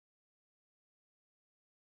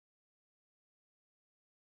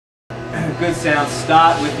good sound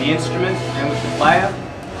start with the instrument and with the player.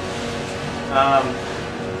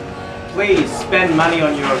 Please spend money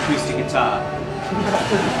on your acoustic guitar.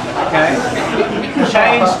 Okay?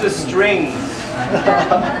 Change the strings.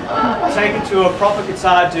 Take it to a proper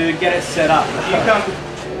guitar dude, get it set up. If you come,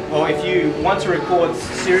 or if you want to record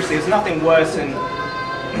seriously, there's nothing worse than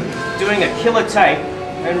doing a killer take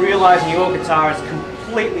and realizing your guitar is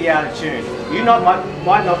completely out of tune. You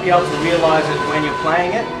might not be able to realize it when you're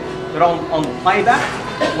playing it, but on the playback,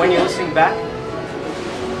 when you're listening back,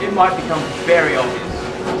 it might become very obvious.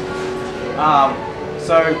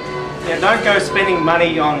 So yeah, don't go spending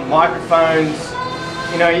money on microphones.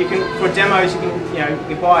 You know, you can, for demos, you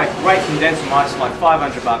can buy a great condenser mic for like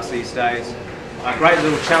 $500 these days. A great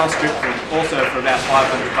little channel strip also for about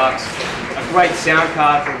 $500. A great sound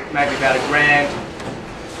card for maybe about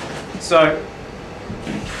 $1,000. So,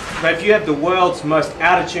 but if you have the world's most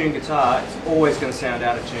out of tune guitar, it's always going to sound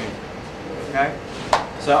out of tune. Okay?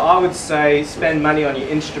 So I would say spend money on your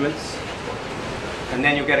instruments, and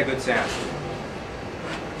then you'll get a good sound.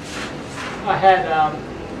 I had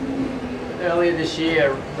earlier this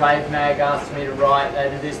year, Rave Mag asked me to write. They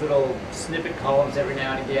did these little snippet columns every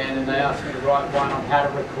now and again, and they asked me to write one on how to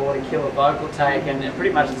record a killer vocal take, and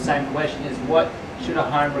pretty much the same question is what should a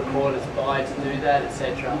home recorders buy to do that,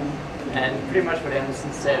 etc. And pretty much what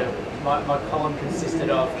Emerson said, my column consisted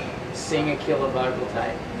of sing a killer vocal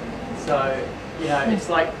take. So, you know, it's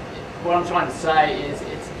like, what I'm trying to say is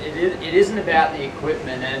it isn't about the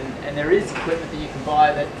equipment, and there is equipment that you can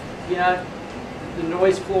buy that, you know, the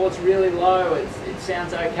noise floor is really low, it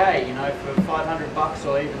sounds okay, you know, for $500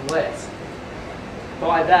 or even less.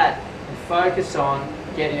 Buy that and focus on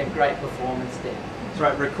getting a great performance there. That's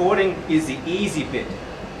right, recording is the easy bit.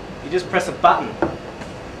 You just press a button.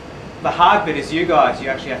 The hard bit is you guys. You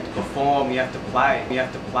actually have to perform, you have to play,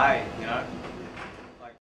 you know.